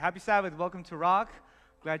Happy Sabbath. Welcome to Rock.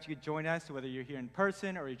 Glad you could join us, whether you're here in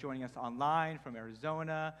person or you're joining us online from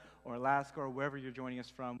Arizona or Alaska or wherever you're joining us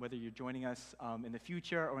from, whether you're joining us in the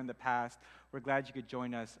future or in the past. We're glad you could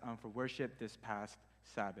join us for worship this past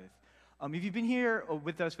Sabbath. If you've been here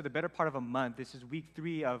with us for the better part of a month, this is week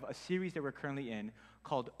 3 of a series that we're currently in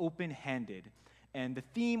called Open-Handed. And the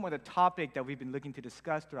theme or the topic that we've been looking to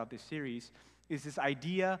discuss throughout this series is this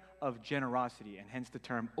idea of generosity, and hence the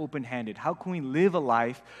term open-handed. How can we live a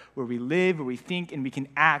life where we live, where we think, and we can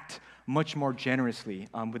act much more generously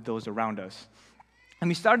with those around us? And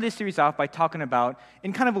we started this series off by talking about,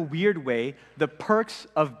 in kind of a weird way, the perks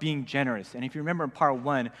of being generous. And if you remember in part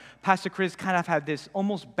 1, Pastor Chris kind of had this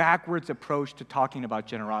almost backwards approach to talking about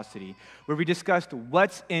generosity, where we discussed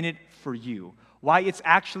what's in it for you, why it's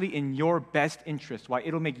actually in your best interest, why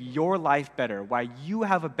it'll make your life better, why you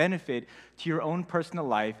have a benefit to your own personal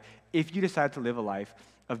life if you decide to live a life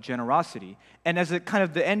of generosity. And as a kind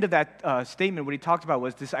of the end of that statement, what he talked about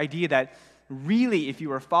was this idea that really, if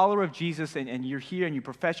you are a follower of Jesus and you're here and you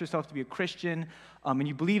profess yourself to be a Christian and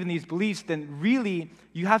you believe in these beliefs, then really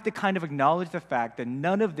you have to kind of acknowledge the fact that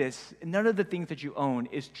none of the things that you own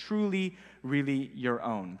is truly, really your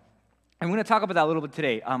own. I'm going to talk about that a little bit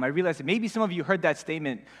today. I realize that maybe some of you heard that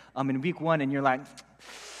statement in week 1 and you're like,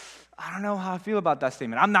 I don't know how I feel about that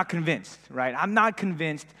statement. I'm not convinced, right? I'm not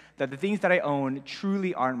convinced that the things that I own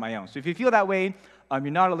truly aren't my own. So if you feel that way,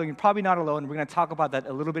 you're not alone. You're probably not alone. We're going to talk about that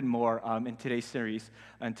a little bit more in today's series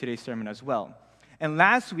and today's sermon as well. And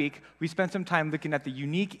last week, we spent some time looking at the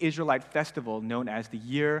unique Israelite festival known as the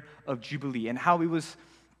Year of Jubilee and how it was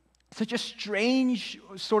such a strange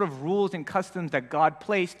sort of rules and customs that God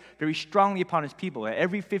placed very strongly upon his people.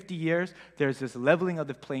 Every 50 years, there's this leveling of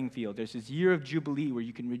the playing field. There's this year of Jubilee where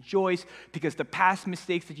you can rejoice because the past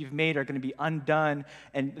mistakes that you've made are going to be undone,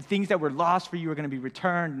 and the things that were lost for you are going to be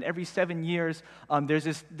returned. And every 7 years, there's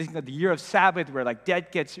this the year of Sabbath where like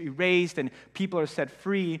debt gets erased and people are set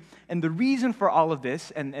free. And the reason for all of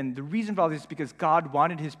this, and the reason for all this is because God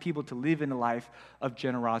wanted his people to live in a life of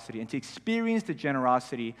generosity and to experience the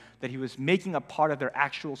generosity that he was making a part of their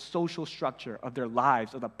actual social structure, of their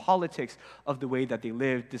lives, of the politics of the way that they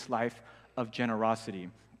lived this life of generosity.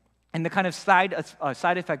 And the kind of side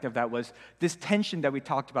effect of that was this tension that we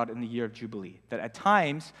talked about in the Year of Jubilee, that at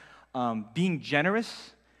times, being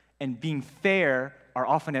generous and being fair are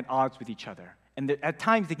often at odds with each other. And at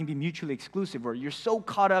times, they can be mutually exclusive, where you're so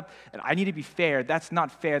caught up, and I need to be fair, that's not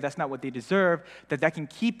what they deserve, that can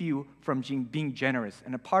keep you from being generous.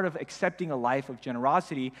 And a part of accepting a life of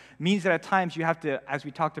generosity means that at times you have to, as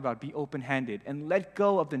we talked about, be open-handed and let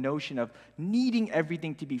go of the notion of needing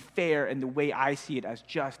everything to be fair in the way I see it as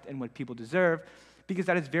just and what people deserve, because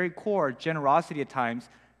at its very core, generosity at times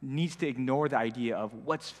needs to ignore the idea of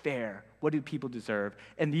what's fair, what do people deserve.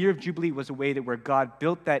 And the Year of Jubilee was a way that where God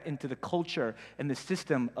built that into the culture and the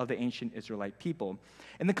system of the ancient Israelite people.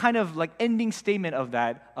 And the kind of like ending statement of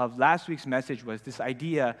that, of last week's message, was this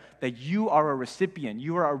idea that you are a recipient,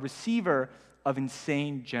 you are a receiver of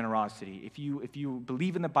insane generosity. If you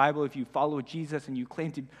believe in the Bible, if you follow Jesus and you claim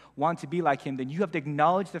to want to be like him, then you have to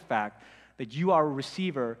acknowledge the fact that you are a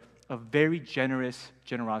receiver of very generous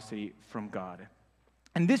generosity from God.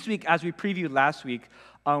 And this week, as we previewed last week,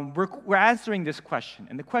 we're answering this question.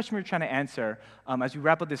 And the question we're trying to answer as we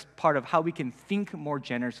wrap up this part of how we can think more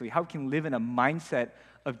generously, how we can live in a mindset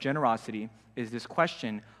of generosity, is this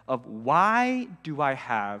question of why do I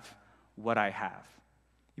have what I have?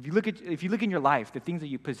 If you look in your life, the things that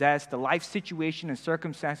you possess, the life situation and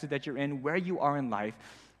circumstances that you're in, where you are in life,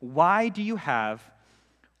 why do you have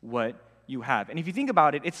what you have? And if you think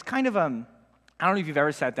about it, it's kind of I don't know if you've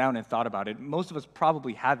ever sat down and thought about it. Most of us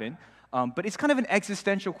probably haven't. But it's kind of an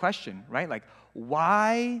existential question, right? Like,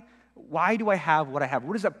 why do I have what I have?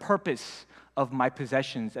 What is the purpose of my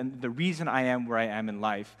possessions and the reason I am where I am in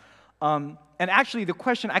life? And actually, the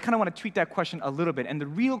question, I kind of want to tweak that question a little bit. And the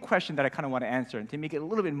real question that I kind of want to answer, and to make it a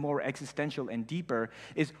little bit more existential and deeper,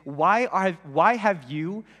 is why have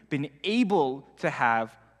you been able to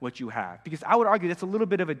have what you have? Because I would argue that's a little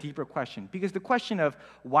bit of a deeper question. Because the question of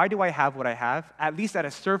why do I have what I have, at least at a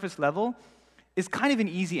surface level, is kind of an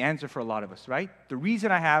easy answer for a lot of us, right? The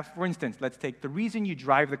reason I have, for instance, let's take the reason you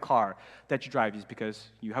drive the car that you drive is because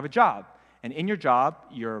you have a job. And in your job,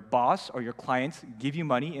 your boss or your clients give you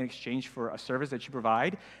money in exchange for a service that you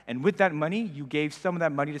provide. And with that money, you gave some of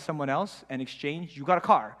that money to someone else. In exchange, you got a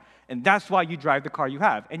car. And that's why you drive the car you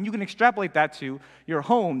have. And you can extrapolate that to your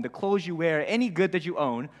home, the clothes you wear, any good that you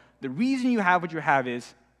own. The reason you have what you have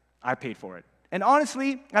is, I paid for it. And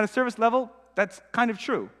honestly, at a service level, that's kind of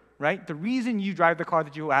true, right? The reason you drive the car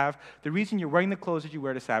that you have, the reason you're wearing the clothes that you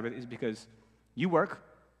wear to Sabbath is because you work,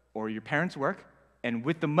 or your parents work, And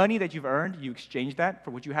with the money that you've earned, you exchange that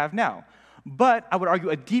for what you have now. But I would argue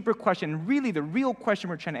a deeper question, really the real question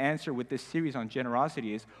we're trying to answer with this series on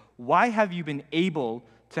generosity is, why have you been able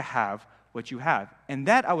to have what you have? And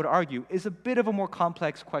that, I would argue, is a bit of a more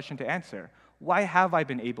complex question to answer. Why have I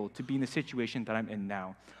been able to be in the situation that I'm in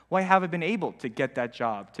now? Why have I been able to get that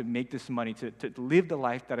job, to make this money, to live the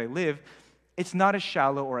life that I live? It's not as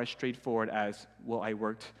shallow or as straightforward as, well, I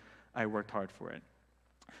worked hard for it.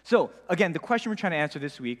 So, again, the question we're trying to answer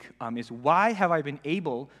this week is, why have I been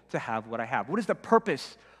able to have what I have? What is the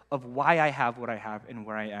purpose of why I have what I have and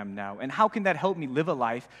where I am now? And how can that help me live a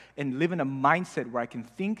life and live in a mindset where I can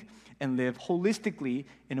think and live holistically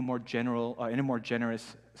in a more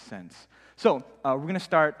generous sense? So, we're going to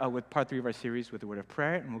start with part 3 of our series with the word of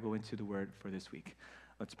prayer, and we'll go into the word for this week.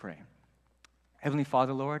 Let's pray. Heavenly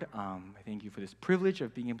Father, Lord, I thank you for this privilege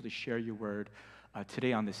of being able to share your word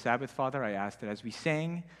today on the Sabbath, Father. I ask that as we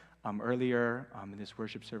sang earlier in this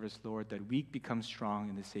worship service, Lord, that we become strong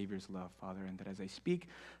in the Savior's love, Father, and that as I speak,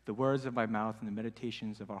 the words of my mouth and the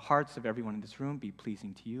meditations of our hearts of everyone in this room be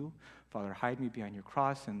pleasing to you. Father, hide me behind your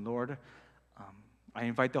cross, and Lord, I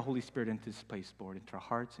invite the Holy Spirit into this place, Lord, into our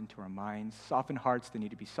hearts, into our minds. Soften hearts that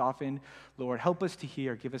need to be softened. Lord, help us to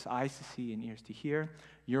hear. Give us eyes to see and ears to hear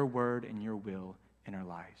your word and your will in our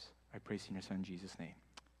lives. I praise in your Son, Jesus' name.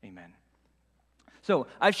 Amen. So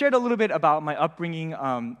I've shared a little bit about my upbringing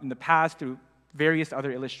in the past through various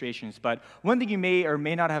other illustrations, but one thing you may or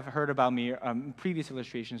may not have heard about me in previous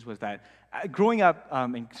illustrations was that growing up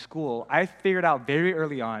in school, I figured out very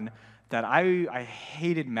early on that I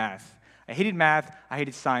hated math. I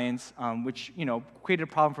hated science, which, created a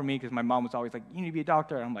problem for me because my mom was always like, you need to be a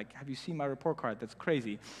doctor. And I'm like, have you seen my report card? That's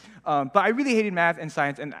crazy. But I really hated math and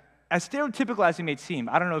science, and as stereotypical as it may seem,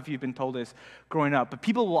 I don't know if you've been told this growing up, but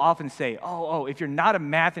people will often say, if you're not a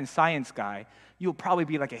math and science guy, you'll probably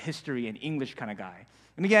be like a history and English kind of guy.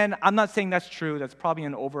 And again, I'm not saying that's true. That's probably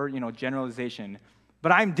an generalization.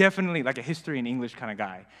 But I'm definitely like a history and English kind of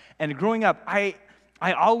guy. And growing up, I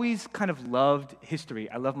always kind of loved history.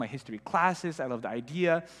 I loved my history classes. I loved the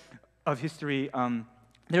idea of history.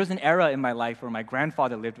 There was an era in my life where my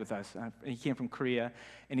grandfather lived with us. He came from Korea,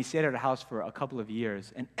 and he stayed at our house for a couple of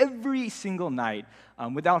years. And every single night,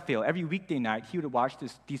 without fail, every weekday night, he would watch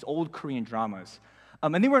these old Korean dramas.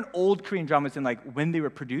 And they weren't old Korean dramas in when they were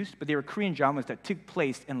produced, but they were Korean dramas that took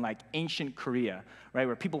place in ancient Korea, right,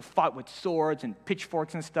 where people fought with swords and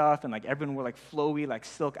pitchforks and stuff, and everyone wore flowy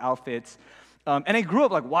silk outfits. And I grew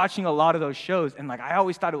up watching a lot of those shows, and I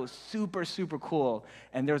always thought it was super, super cool.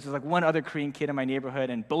 And there was this one other Korean kid in my neighborhood,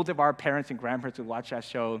 and both of our parents and grandparents would watch that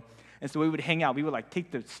show. And so we would hang out. We would take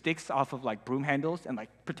the sticks off of broom handles and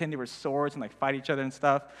pretend they were swords and fight each other and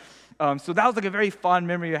stuff. So that was a very fond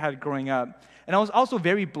memory I had growing up. And I was also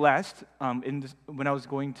very blessed when I was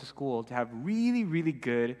going to school to have really, really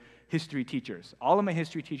good history teachers. All of my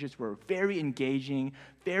history teachers were very engaging,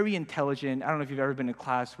 very intelligent. I don't know if you've ever been in a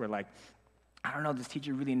class where this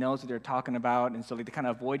teacher really knows what they're talking about, and so they kind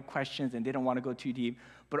of avoid questions and they don't want to go too deep.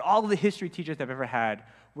 But all of the history teachers I've ever had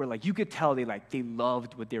were you could tell they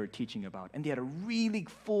loved what they were teaching about, and they had a really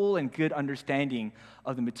full and good understanding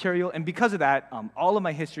of the material. And because of that, all of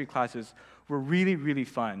my history classes were really, really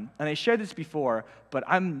fun. And I shared this before, but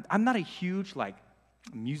I'm not a huge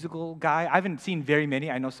musical guy. I haven't seen very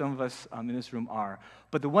many. I know some of us in this room are,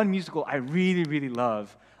 but the one musical I really, really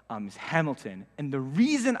love is Hamilton. And the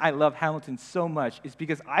reason I love Hamilton so much is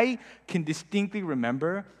because I can distinctly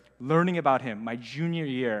remember learning about him my junior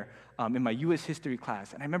year in my U.S. history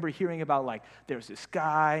class. And I remember hearing about there was this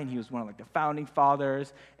guy, and he was one of the founding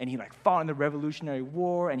fathers, and he fought in the Revolutionary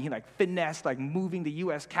War, and he finessed moving the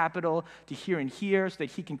U.S. Capitol to here and here so that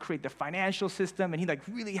he can create the financial system, and he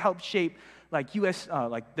really helped shape U.S.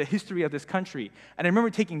 The history of this country. And I remember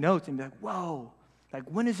taking notes and be whoa.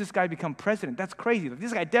 When does this guy become president? That's crazy.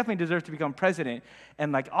 This guy definitely deserves to become president.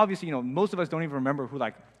 And obviously, most of us don't even remember who,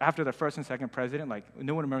 after the first and second president,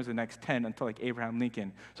 no one remembers the next 10 until Abraham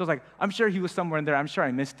Lincoln. So I was I'm sure he was somewhere in there. I'm sure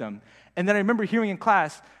I missed him. And then I remember hearing in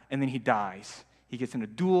class, and then he dies. He gets in a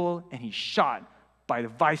duel, and he's shot by the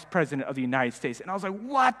vice president of the United States. And I was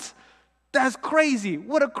what? That's crazy.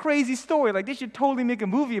 What a crazy story. They should totally make a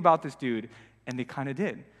movie about this dude. And they kind of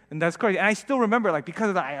did. And that's crazy. And I still remember, because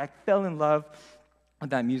of that, I fell in love with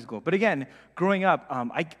that musical. But again, growing up,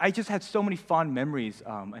 I just had so many fond memories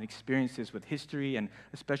and experiences with history, and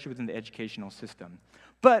especially within the educational system.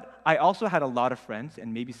 But I also had a lot of friends,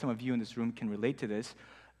 and maybe some of you in this room can relate to this,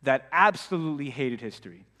 that absolutely hated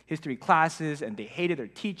history classes, and they hated their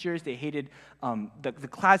teachers, they hated the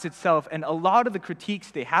class itself, and a lot of the critiques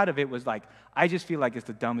they had of it was I just feel it's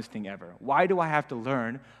the dumbest thing ever. Why do I have to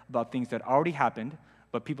learn about things that already happened,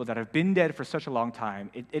 but people that have been dead for such a long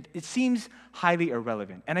time, it seems highly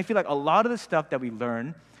irrelevant. And I feel like a lot of the stuff that we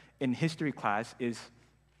learn in history class is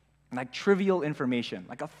like trivial information,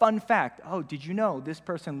 like a fun fact. Oh, did you know this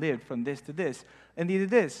person lived from this to this, and they did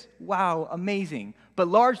this? Wow, amazing. But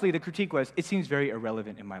largely the critique was, it seems very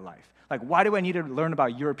irrelevant in my life. Like, why do I need to learn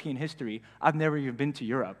about European history? I've never even been to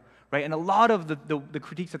Europe, right? And a lot of the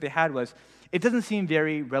critiques that they had was, it doesn't seem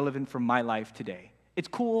very relevant for my life today. It's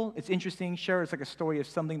cool, it's interesting, sure, it's like a story of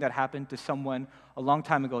something that happened to someone a long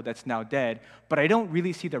time ago that's now dead, but I don't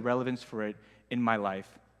really see the relevance for it in my life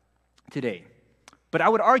today. But I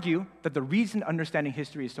would argue that the reason understanding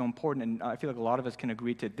history is so important, and I feel like a lot of us can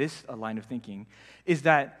agree to this line of thinking, is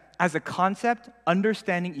that as a concept,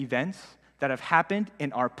 understanding events that have happened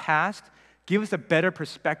in our past give us a better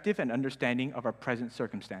perspective and understanding of our present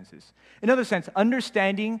circumstances. In other sense,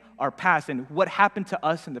 understanding our past and what happened to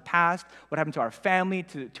us in the past, what happened to our family,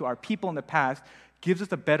 to our people in the past, gives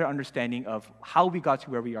us a better understanding of how we got to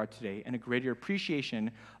where we are today and a greater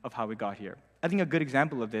appreciation of how we got here. I think a good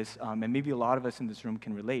example of this, and maybe a lot of us in this room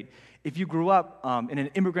can relate, if you grew up in an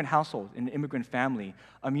immigrant household, in an immigrant family,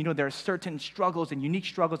 there are certain struggles and unique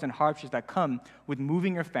struggles and hardships that come with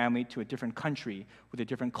moving your family to a different country, with a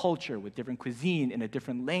different culture, with different cuisine, in a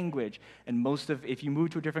different language. And if you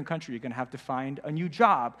move to a different country, you're going to have to find a new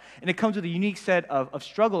job. And it comes with a unique set of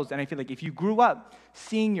struggles. And I feel like if you grew up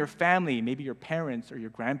seeing your family, maybe your parents or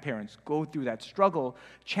your grandparents, go through that struggle,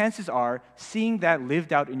 chances are seeing that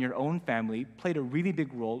lived out in your own family played a really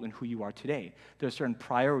big role in who you are today. There are certain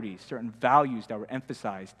priorities, certain values that were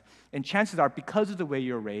emphasized. And chances are, because of the way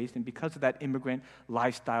you're raised and because of that immigrant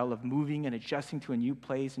lifestyle of moving and adjusting to a new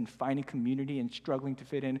place and finding community and struggling to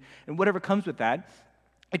fit in, and whatever comes with that,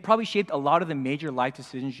 it probably shaped a lot of the major life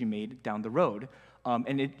decisions you made down the road.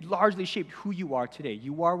 And it largely shaped who you are today.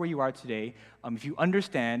 You are where you are today if you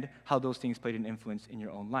understand how those things played an influence in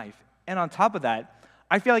your own life. And on top of that,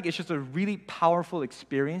 I feel like it's just a really powerful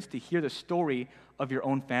experience to hear the story of your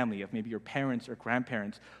own family, of maybe your parents or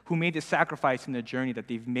grandparents, who made the sacrifice in the journey that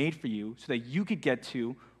they've made for you so that you could get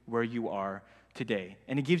to where you are today.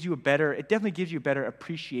 And it definitely gives you a better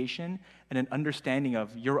appreciation and an understanding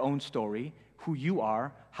of your own story, who you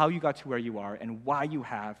are, how you got to where you are, and why you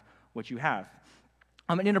have what you have.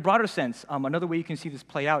 And in a broader sense, another way you can see this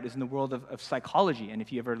play out is in the world of psychology. And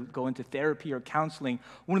if you ever go into therapy or counseling,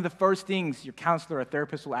 one of the first things your counselor or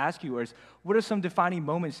therapist will ask you is, what are some defining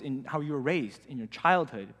moments in how you were raised in your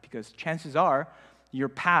childhood? Because chances are, your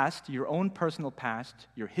past, your own personal past,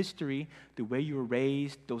 your history, the way you were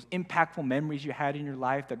raised, those impactful memories you had in your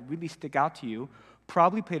life that really stick out to you,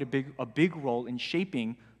 probably played a big role in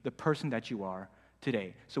shaping the person that you are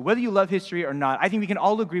today. So whether you love history or not, I think we can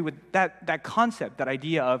all agree with that concept, that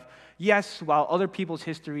idea of, yes, while other people's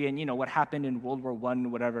history and what happened in World War I,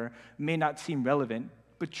 whatever, may not seem relevant,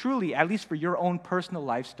 but truly, at least for your own personal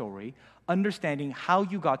life story, understanding how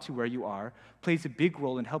you got to where you are plays a big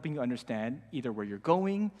role in helping you understand either where you're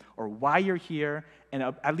going or why you're here, and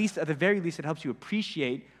at the very least, it helps you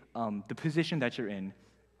appreciate the position that you're in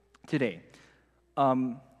today.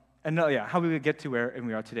 How we would get to where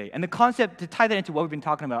we are today. And the concept, to tie that into what we've been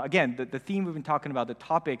talking about, again, the theme we've been talking about, the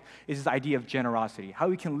topic, is this idea of generosity, how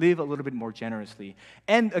we can live a little bit more generously.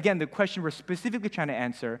 And again, the question we're specifically trying to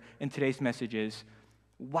answer in today's message is,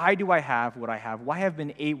 why do I have what I have? Why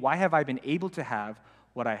have I been able to have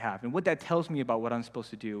what I have? And what that tells me about what I'm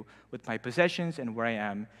supposed to do with my possessions and where I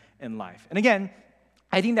am in life. And again,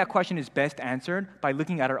 I think that question is best answered by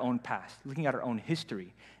looking at our own past, looking at our own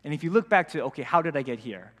history. And if you look back to, okay, how did I get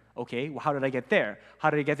here? Okay, well, how did I get there?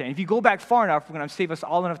 How did I get there? And if you go back far enough, we're going to save us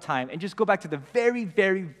all enough time and just go back to the very,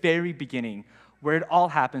 very, very beginning, where it all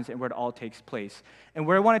happens and where it all takes place. And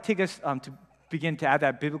where I want to take us to begin to add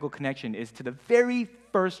that biblical connection is to the very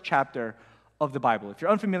first chapter of the Bible. If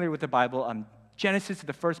you're unfamiliar with the Bible, Genesis is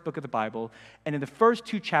the first book of the Bible, and in the first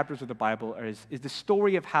 2 chapters of the Bible is the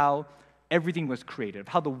story of how everything was created, of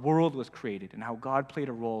how the world was created, and how God played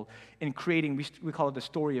a role in creating. We call it the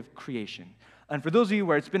story of creation. And for those of you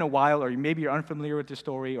where it's been a while, or maybe you're unfamiliar with the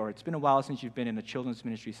story, or it's been a while since you've been in the children's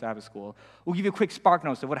ministry Sabbath school, we'll give you a quick spark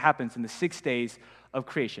notes of what happens in the 6 days of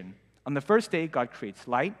creation. On the first day, God creates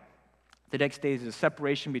light. The next day is a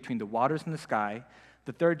separation between the waters and the sky.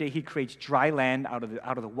 The third day, he creates dry land out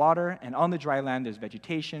of the water, and on the dry land, there's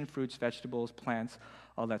vegetation, fruits, vegetables, plants,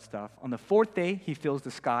 all that stuff. On the 4th day, he fills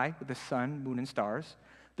the sky with the sun, moon, and stars.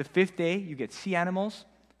 The 5th day, you get sea animals.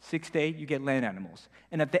 6th day, you get land animals.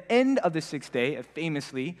 And at the end of the 6th day,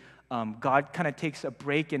 famously, God kind of takes a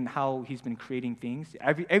break in how he's been creating things.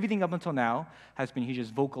 Everything up until now has been he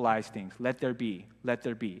just vocalized things. Let there be,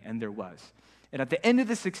 and there was. And at the end of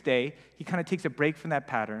the sixth day, he kind of takes a break from that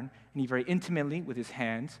pattern, and he very intimately, with his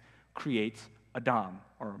hands, creates Adam,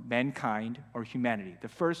 or mankind, or humanity, the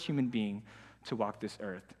first human being to walk this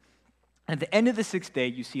earth. And at the end of the sixth day,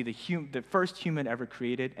 you see the first human ever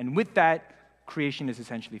created, and with that, creation is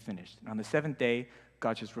essentially finished. And on the seventh day,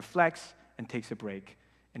 God just reflects and takes a break,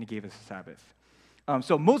 and he gave us a Sabbath.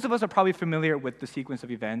 So most of us are probably familiar with the sequence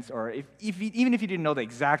of events, or even if you didn't know the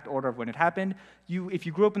exact order of when it happened, if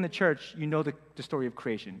you grew up in the church, you know the story of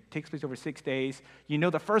creation. It takes place over 6 days. You know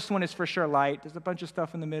the first one is for sure light. There's a bunch of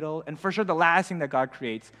stuff in the middle. And for sure the last thing that God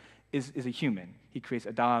creates is a human. He creates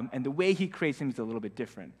Adam, and the way he creates him is a little bit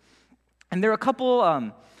different. And there are a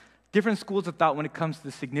couple different schools of thought when it comes to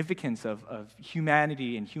the significance of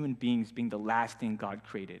humanity and human beings being the last thing God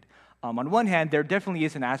created. On one hand, there definitely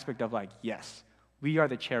is an aspect of yes, we are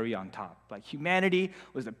the cherry on top. Humanity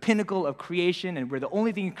was the pinnacle of creation, and we're the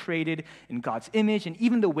only thing created in God's image, and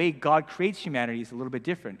even the way God creates humanity is a little bit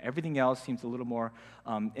different. Everything else seems a little more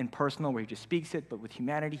impersonal, where he just speaks it, but with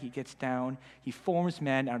humanity, he gets down, he forms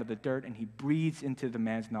man out of the dirt, and he breathes into the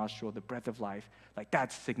man's nostril the breath of life.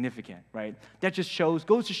 That's significant, right? That just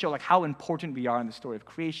goes to show how important we are in the story of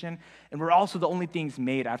creation, and we're also the only things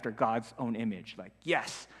made after God's own image.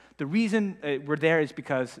 Yes, the reason we're there is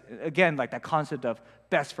because, again, that concept of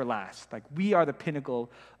best for last. We are the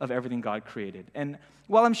pinnacle of everything God created. And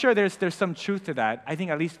while I'm sure there's some truth to that, I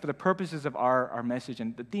think at least for the purposes of our message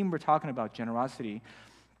and the theme we're talking about, generosity,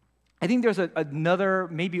 I think there's another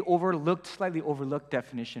maybe slightly overlooked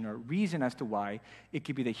definition or reason as to why it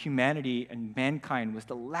could be that humanity and mankind was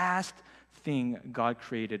the last thing God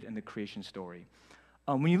created in the creation story.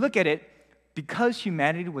 When you look at it, because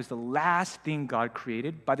humanity was the last thing God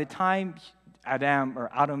created, by the time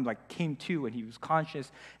Adam came to and he was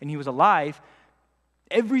conscious and he was alive,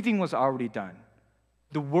 everything was already done.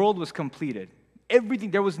 The world was completed.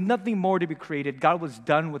 Everything, there was nothing more to be created. God was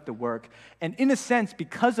done with the work. And in a sense,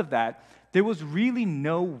 because of that, there was really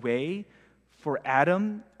no way for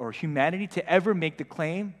Adam or humanity to ever make the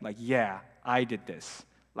claim, yeah, I did this.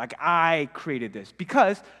 I created this.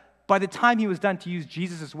 Because by the time he was done, to use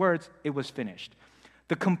Jesus' words, it was finished.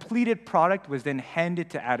 The completed product was then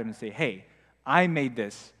handed to Adam and say, hey, I made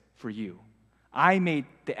this for you. I made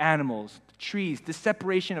the animals, the trees, the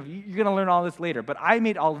separation of, you're going to learn all this later, but I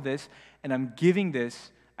made all of this, and I'm giving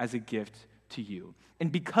this as a gift to you. And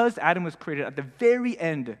because Adam was created at the very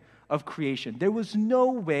end of creation, there was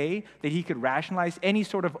no way that he could rationalize any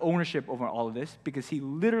sort of ownership over all of this because he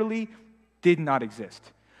literally did not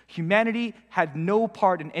exist. Humanity had no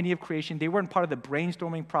part in any of creation. They weren't part of the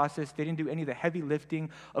brainstorming process. They didn't do any of the heavy lifting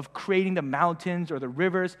of creating the mountains or the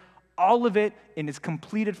rivers. All of it in its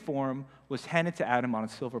completed form was handed to Adam on a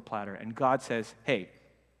silver platter. And God says, hey,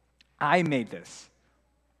 I made this,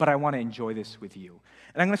 but I want to enjoy this with you.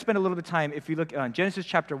 And I'm going to spend a little bit of time, if you look at Genesis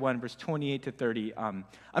chapter 1, verse 28 to 30, I'm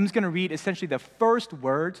just going to read essentially the first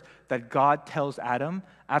words that God tells Adam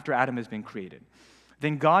after Adam has been created.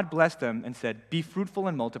 Then God blessed them and said, be fruitful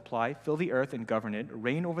and multiply, fill the earth and govern it,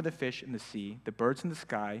 reign over the fish in the sea, the birds in the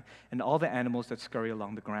sky, and all the animals that scurry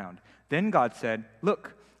along the ground. Then God said,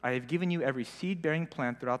 look, I have given you every seed-bearing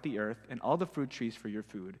plant throughout the earth and all the fruit trees for your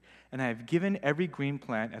food. And I have given every green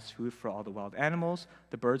plant as food for all the wild animals,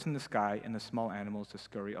 the birds in the sky, and the small animals that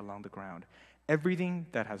scurry along the ground. Everything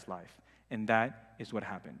that has life. And that is what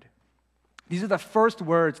happened. These are the first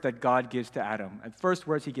words that God gives to Adam, and first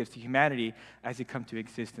words he gives to humanity as they come to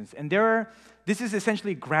existence. And this is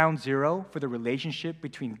essentially ground zero for the relationship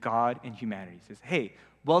between God and humanity. He says, hey,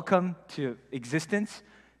 welcome to existence.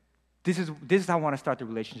 This is how I want to start the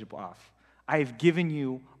relationship off. I have given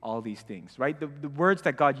you all these things, right? The words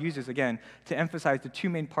that God uses, again, to emphasize the two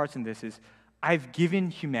main parts in this is, I've given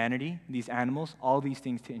humanity, these animals, all these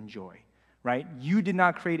things to enjoy, right? You did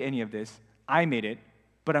not create any of this. I made it,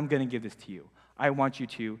 but I'm going to give this to you. I want you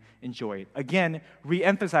to enjoy it. Again,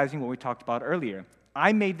 re-emphasizing what we talked about earlier.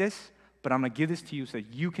 I made this, but I'm going to give this to you so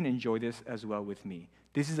that you can enjoy this as well with me.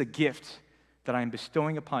 This is a gift that I am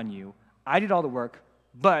bestowing upon you. I did all the work,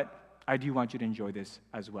 but I do want you to enjoy this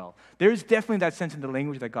as well. There is definitely that sense in the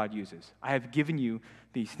language that God uses. I have given you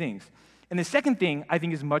these things. And the second thing I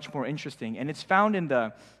think is much more interesting, and it's found in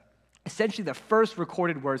essentially the first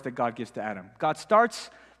recorded words that God gives to Adam.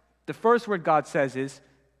 The first word God says is,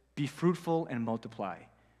 be fruitful and multiply.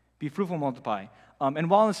 Be fruitful and multiply. And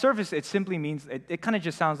while on the surface it simply means, it kind of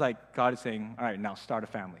just sounds like God is saying, all right, now start a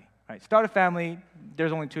family. All right, start a family,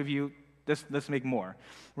 there's only two of you, let's make more,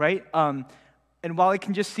 right? And while it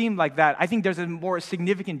can just seem like that, I think there's a more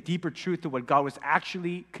significant, deeper truth to what God was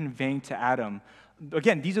actually conveying to Adam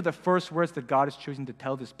again, these are the first words that God is choosing to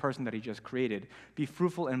tell this person that he just created. Be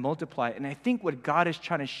fruitful and multiply. And I think what God is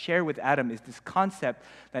trying to share with Adam is this concept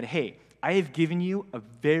that, hey, I have given you a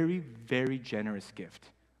very, very generous gift,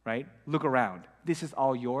 right? Look around. This is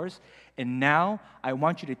all yours. And now I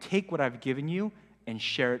want you to take what I've given you and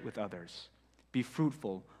share it with others. Be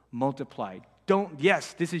fruitful, multiply.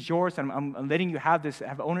 Yes, this is yours, and I'm letting you have this,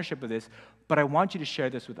 have ownership of this, but I want you to share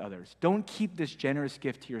this with others. Don't keep this generous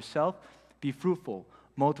gift to yourself. Be fruitful,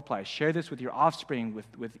 multiply. Share this with your offspring,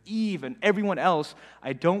 with Eve and everyone else.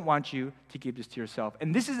 I don't want you to keep this to yourself.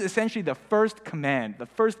 And this is essentially the first command, the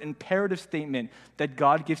first imperative statement that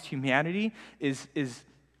God gives to humanity is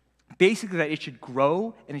basically that it should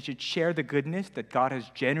grow and it should share the goodness that God has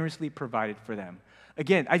generously provided for them.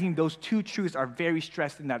 Again, I think those two truths are very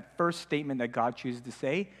stressed in that first statement that God chooses to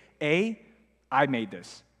say. A, I made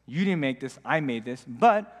this. You didn't make this, I made this,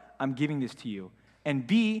 but I'm giving this to you. And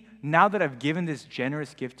B, now that I've given this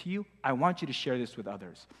generous gift to you, I want you to share this with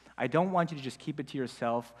others. I don't want you to just keep it to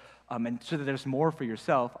yourself and so that there's more for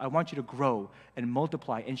yourself. I want you to grow and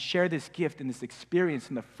multiply and share this gift and this experience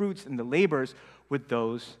and the fruits and the labors with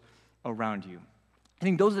those around you. I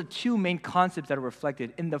think those are the two main concepts that are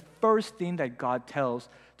reflected in the first thing that God tells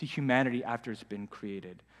to humanity after it's been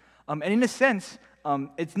created. And in a sense,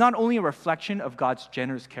 it's not only a reflection of God's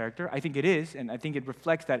generous character, I think it is, and I think it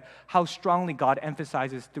reflects that how strongly God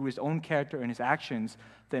emphasizes through his own character and his actions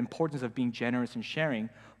the importance of being generous and sharing,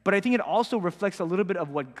 but I think it also reflects a little bit of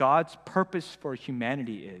what God's purpose for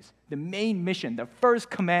humanity is. The main mission, the first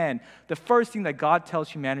command, the first thing that God tells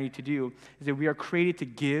humanity to do is that we are created to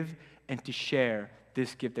give and to share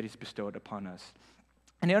this gift that he's bestowed upon us.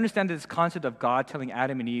 And I understand that this concept of God telling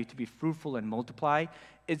Adam and Eve to be fruitful and multiply,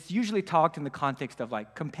 it's usually talked in the context of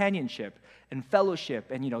like companionship and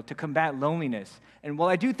fellowship and, to combat loneliness. And while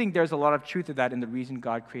I do think there's a lot of truth to that in the reason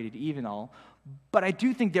God created Eve and all, but I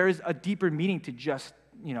do think there is a deeper meaning to just,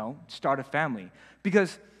 start a family.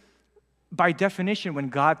 Because by definition, when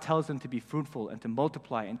God tells them to be fruitful and to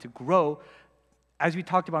multiply and to grow, as we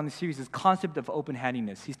talked about in the series, this concept of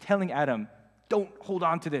open-handedness, he's telling Adam, don't hold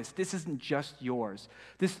on to this. This isn't just yours.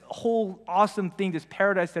 This whole awesome thing, this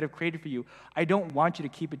paradise that I've created for you, I don't want you to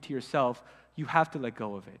keep it to yourself. You have to let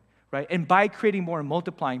go of it, right? And by creating more and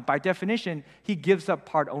multiplying, by definition, he gives up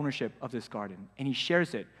part ownership of this garden, and he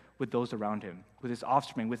shares it with those around him, with his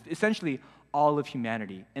offspring, with essentially all of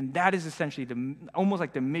humanity. And that is essentially almost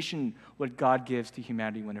like the mission what God gives to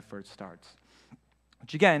humanity when it first starts.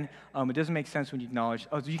 Which again, it doesn't make sense when you acknowledge,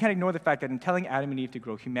 so you can't ignore the fact that in telling Adam and Eve to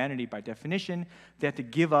grow humanity, by definition, they have to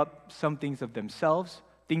give up some things of themselves,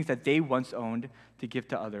 things that they once owned, to give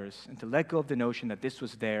to others, and to let go of the notion that this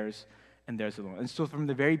was theirs and theirs alone. And so from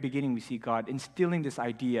the very beginning, we see God instilling this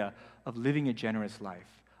idea of living a generous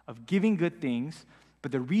life, of giving good things,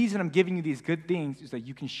 but the reason I'm giving you these good things is that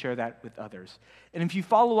you can share that with others. And if you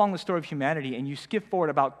follow along the story of humanity and you skip forward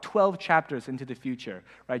about 12 chapters into the future,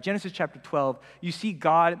 right? Genesis chapter 12,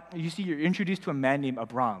 you're introduced to a man named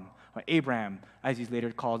Abram, or Abraham, as he's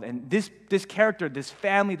later called. And this character, this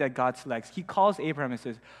family that God selects, he calls Abraham and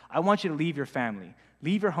says, I want you to leave your family.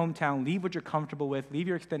 Leave your hometown, leave what you're comfortable with, leave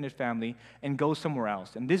your extended family, and go somewhere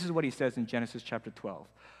else. And this is what he says in Genesis chapter 12.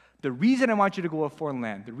 The reason I want you to go to a foreign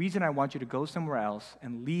land, the reason I want you to go somewhere else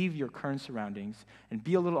and leave your current surroundings and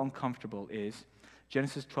be a little uncomfortable is,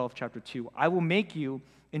 Genesis 12, chapter 2, I will make you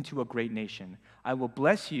into a great nation. I will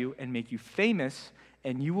bless you and make you famous,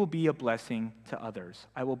 and you will be a blessing to others.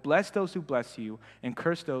 I will bless those who bless you and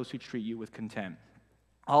curse those who treat you with contempt.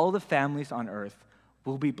 All the families on earth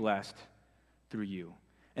will be blessed through you.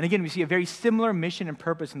 And again, we see a very similar mission and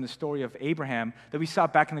purpose in the story of Abraham that we saw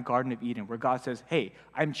back in the Garden of Eden, where God says, hey,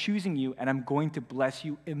 I'm choosing you and I'm going to bless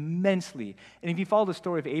you immensely. And if you follow the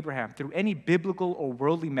story of Abraham, through any biblical or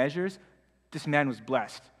worldly measures, this man was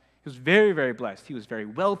blessed. He was very, very blessed. He was very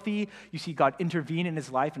wealthy. You see God intervene in his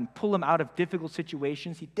life and pull him out of difficult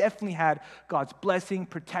situations. He definitely had God's blessing,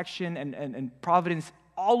 protection, and providence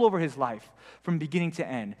all over his life from beginning to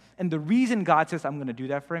end. And the reason God says, I'm going to do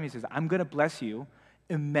that for him, he says, I'm going to bless you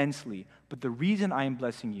immensely. But the reason I am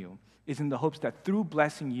blessing you is in the hopes that through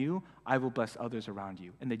blessing you, I will bless others around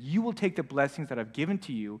you, and that you will take the blessings that I've given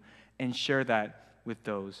to you and share that with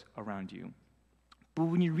those around you. But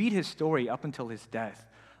when you read his story up until his death,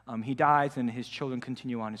 he dies and his children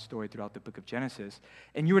continue on his story throughout the book of Genesis,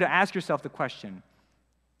 and you were to ask yourself the question,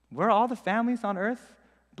 were all the families on earth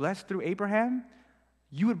blessed through Abraham?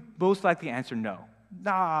 You would most likely answer no.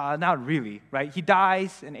 Nah, not really, right? He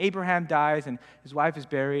dies, and Abraham dies, and his wife is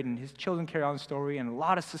buried, and his children carry on the story, and a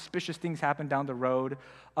lot of suspicious things happen down the road.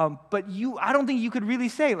 But I don't think you could really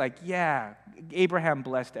say, like, yeah, Abraham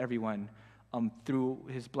blessed everyone through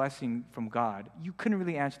his blessing from God? You couldn't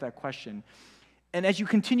really answer that question. And as you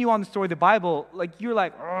continue on the story of the Bible, you're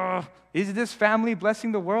like, is this family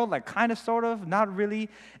blessing the world? Kind of, sort of, not really.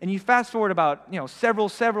 And you fast forward about, several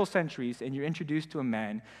centuries, and you're introduced to a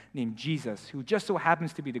man named Jesus, who just so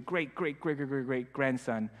happens to be the great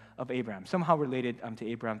grandson of Abraham, somehow related to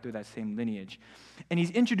Abraham through that same lineage. And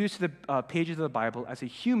he's introduced to the pages of the Bible as a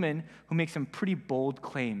human who makes some pretty bold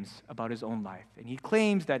claims about his own life. And he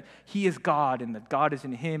claims that he is God, and that God is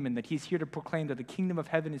in him, and that he's here to proclaim that the kingdom of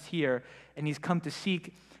heaven is here, and he's come to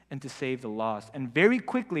seek and to save the lost. And very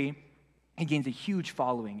quickly, he gains a huge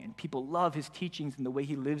following, and people love his teachings and the way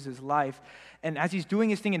he lives his life. And as he's doing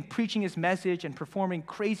his thing and preaching his message and performing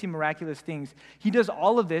crazy, miraculous things, he does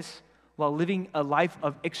all of this while living a life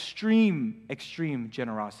of extreme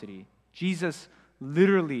generosity. Jesus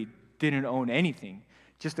literally didn't own anything,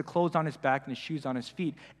 just the clothes on his back and the shoes on his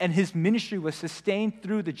feet. And his ministry was sustained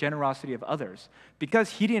through the generosity of others.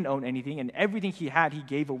 Because he didn't own anything, and everything he had, he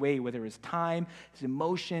gave away, whether his time, his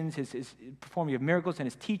emotions, his performing of miracles, and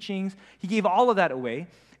his teachings. He gave all of that away,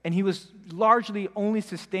 and he was largely only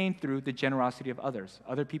sustained through the generosity of others.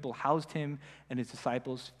 Other people housed him and his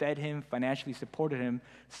disciples, fed him, financially supported him.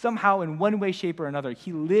 Somehow, in one way, shape, or another,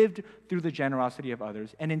 he lived through the generosity of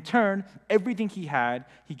others. And in turn, everything he had,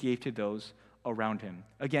 he gave to those around him.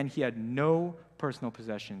 Again, he had no personal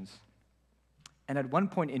possessions. And at one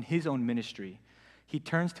point in his own ministry, he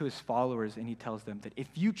turns to his followers and he tells them that if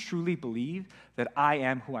you truly believe that I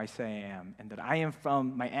am who I say I am, and that I am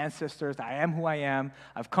from my ancestors, I am who I am,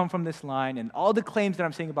 I've come from this line, and all the claims that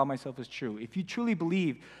I'm saying about myself is true, if you truly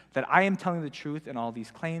believe that I am telling the truth in all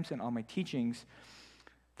these claims and all my teachings,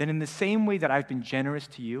 then in the same way that I've been generous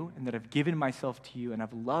to you, and that I've given myself to you, and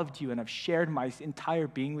I've loved you, and I've shared my entire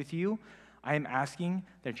being with you, I am asking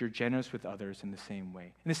that you're generous with others in the same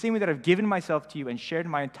way. In the same way that I've given myself to you and shared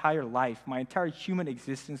my entire life, my entire human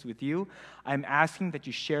existence with you, I'm asking that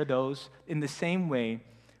you share those in the same way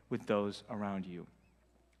with those around you.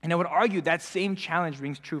 And I would argue that same challenge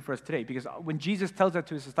rings true for us today, because when Jesus tells that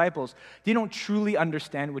to his disciples, they don't truly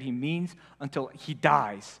understand what he means until he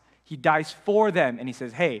dies. He dies for them, and he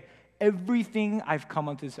says, hey, everything I've come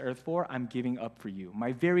onto this earth for, I'm giving up for you.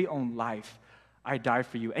 My very own life, I die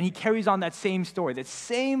for you. And he carries on that same story, that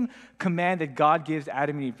same command that God gives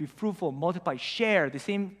Adam and Eve, be fruitful, multiply, share, the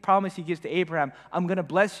same promise he gives to Abraham, I'm going to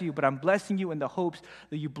bless you, but I'm blessing you in the hopes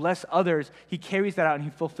that you bless others. He carries that out and he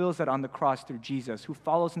fulfills that on the cross through Jesus, who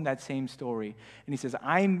follows in that same story. And he says,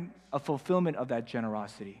 I'm a fulfillment of that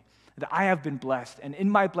generosity, that I have been blessed. And in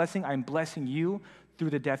my blessing, I'm blessing you through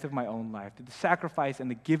the death of my own life, through the sacrifice and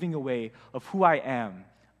the giving away of who I am.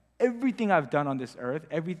 Everything I've done on this earth,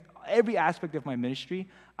 every aspect of my ministry,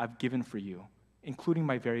 I've given for you, including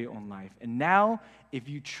my very own life. And now, if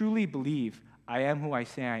you truly believe I am who I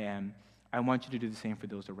say I am, I want you to do the same for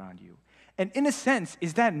those around you. And in a sense,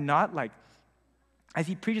 is that not as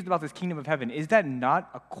he preaches about this kingdom of heaven, is that not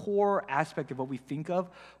a core aspect of what we think of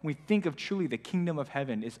when we think of truly the kingdom of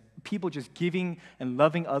heaven? Is people just giving and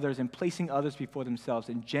loving others and placing others before themselves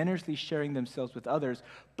and generously sharing themselves with others,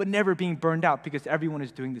 but never being burned out because everyone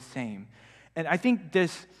is doing the same. And I think the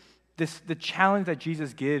challenge that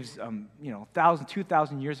Jesus gives, 1,000,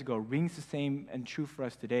 2,000 years ago rings the same and true for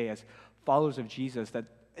us today as followers of Jesus, that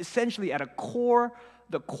essentially at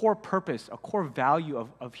the core purpose, a core value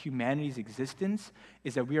of humanity's existence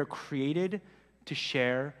is that we are created to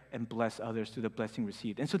share and bless others through the blessing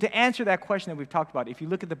received. And so to answer that question that we've talked about, if you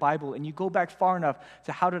look at the Bible and you go back far enough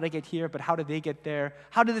to how did I get here, but how did they get there,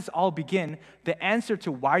 how did this all begin, the answer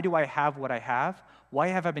to why do I have what I have, why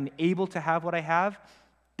have I been able to have what I have,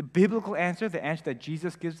 the biblical answer, the answer that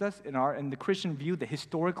Jesus gives us in the Christian view, the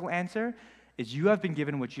historical answer, is you have been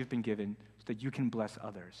given what you've been given so that you can bless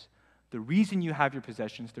others. The reason you have your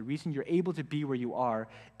possessions, the reason you're able to be where you are,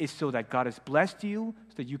 is so that God has blessed you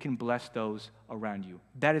so that you can bless those around you.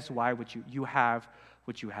 That is why you have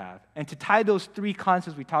what you have. And to tie those three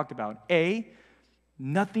concepts we talked about,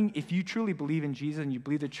 nothing, if you truly believe in Jesus and you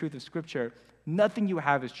believe the truth of Scripture, nothing you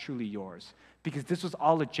have is truly yours, because this was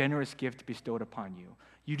all a generous gift bestowed upon you.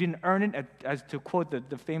 You didn't earn it, as to quote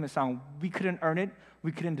the famous song, we couldn't earn it,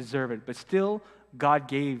 we couldn't deserve it, but still, God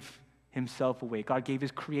gave himself away. God gave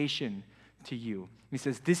his creation to you. He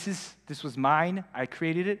says, this was mine, I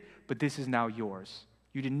created it, but this is now yours.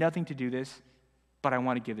 You did nothing to do this, but I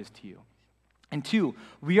want to give this to you. And two,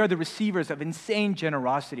 we are the receivers of insane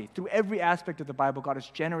generosity. Through every aspect of the Bible, God is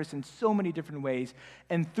generous in so many different ways.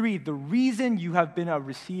 And three, the reason you have been a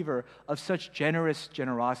receiver of such generous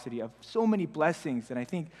generosity, of so many blessings, and I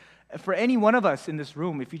think For any one of us in this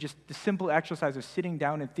room, if you just, the simple exercise of sitting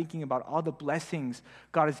down and thinking about all the blessings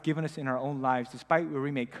God has given us in our own lives, despite where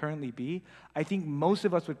we may currently be, I think most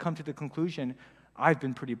of us would come to the conclusion, I've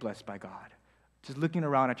been pretty blessed by God. Just looking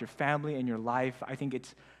around at your family and your life, I think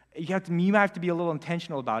you might have to be a little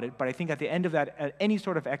intentional about it, but I think at the end of that, at any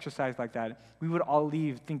sort of exercise like that, we would all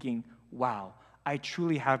leave thinking, wow, I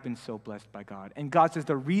truly have been so blessed by God. And God says,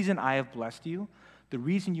 the reason I have blessed you, the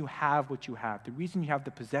reason you have what you have, the reason you have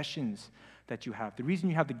the possessions that you have, the reason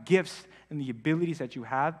you have the gifts and the abilities that you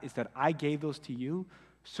have is that I gave those to you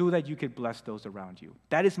so that you could bless those around you.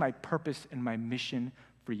 That is my purpose and my mission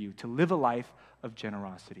for you, to live a life of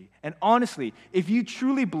generosity. And honestly, if you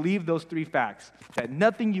truly believe those three facts, that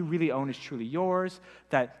nothing you really own is truly yours,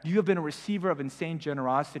 that you have been a receiver of insane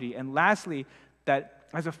generosity, and lastly, that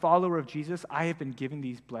as a follower of Jesus, I have been given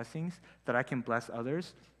these blessings that I can bless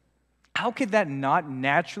others, how could that not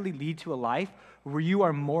naturally lead to a life where you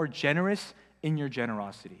are more generous in your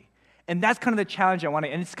generosity? And that's kind of the challenge I want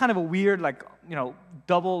to, and it's kind of a weird,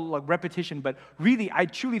 double repetition, but really, I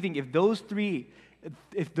truly think if those three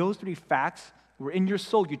facts were in your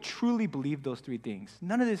soul, you truly believe those three things.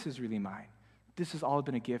 None of this is really mine. This has all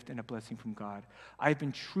been a gift and a blessing from God. I've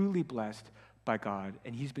been truly blessed by God,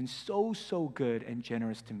 and He's been so, so good and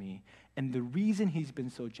generous to me. And the reason He's been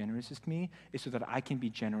so generous to me is so that I can be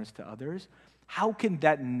generous to others. How can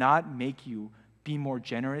that not make you be more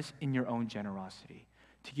generous in your own generosity,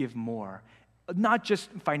 to give more? Not just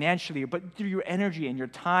financially, but through your energy and your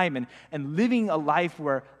time and living a life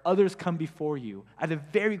where others come before you. At the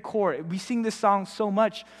very core, we sing this song so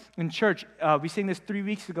much in church. We sang this 3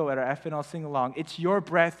 weeks ago at our FNL sing-along. It's your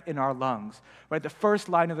breath in our lungs, right? The first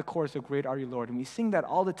line of the chorus of Great Are You, Lord. And we sing that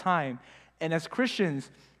all the time. And as Christians,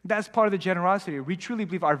 that's part of the generosity. We truly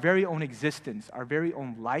believe our very own existence, our very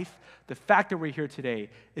own life, the fact that we're here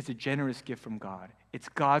today is a generous gift from God. It's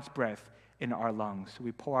God's breath in our lungs. So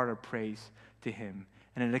we pour out our praise to Him.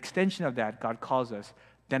 And an extension of that, God calls us,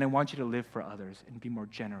 then I want you to live for others and be more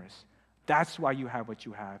generous. That's why you have what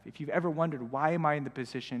you have. If you've ever wondered, why am I in the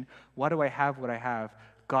position? Why do I have what I have?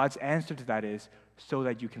 God's answer to that is so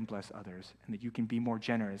that you can bless others and that you can be more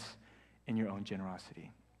generous in your own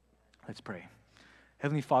generosity. Let's pray.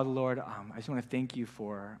 Heavenly Father, Lord, I just want to thank you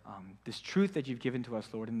for this truth that you've given to us,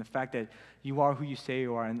 Lord, and the fact that you are who you say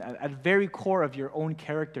you are. And at the very core of your own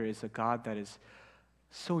character is a God that is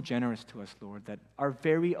so generous to us, Lord, that our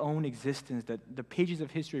very own existence, that the pages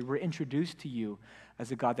of history, we're introduced to you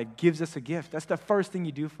as a God that gives us a gift. That's the first thing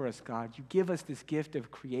you do for us, God. You give us this gift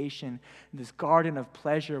of creation, this garden of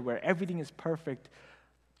pleasure where everything is perfect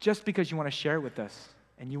just because you want to share it with us.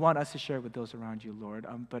 And you want us to share it with those around you, Lord.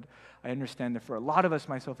 But I understand that for a lot of us,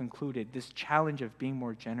 myself included, this challenge of being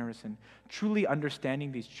more generous and truly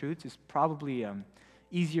understanding these truths is probably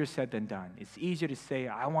easier said than done. It's easier to say,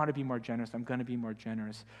 I want to be more generous, I'm going to be more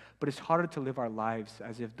generous. But it's harder to live our lives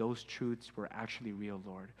as if those truths were actually real,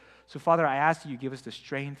 Lord. So, Father, I ask that you give us the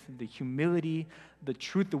strength, the humility, the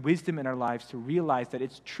truth, the wisdom in our lives to realize that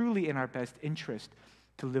it's truly in our best interest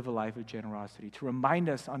to live a life of generosity, to remind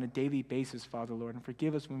us on a daily basis, Father, Lord, and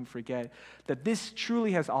forgive us when we forget that this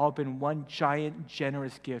truly has all been one giant,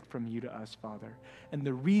 generous gift from you to us, Father. And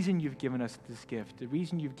the reason you've given us this gift, the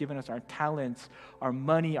reason you've given us our talents, our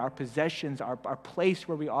money, our possessions, our place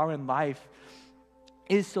where we are in life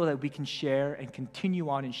is so that we can share and continue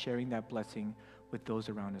on in sharing that blessing with those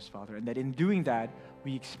around us, Father. And that in doing that,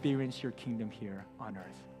 we experience your kingdom here on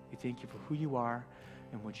earth. We thank you for who you are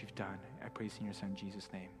and what you've done. I praise in your Son, Jesus'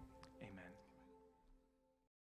 name.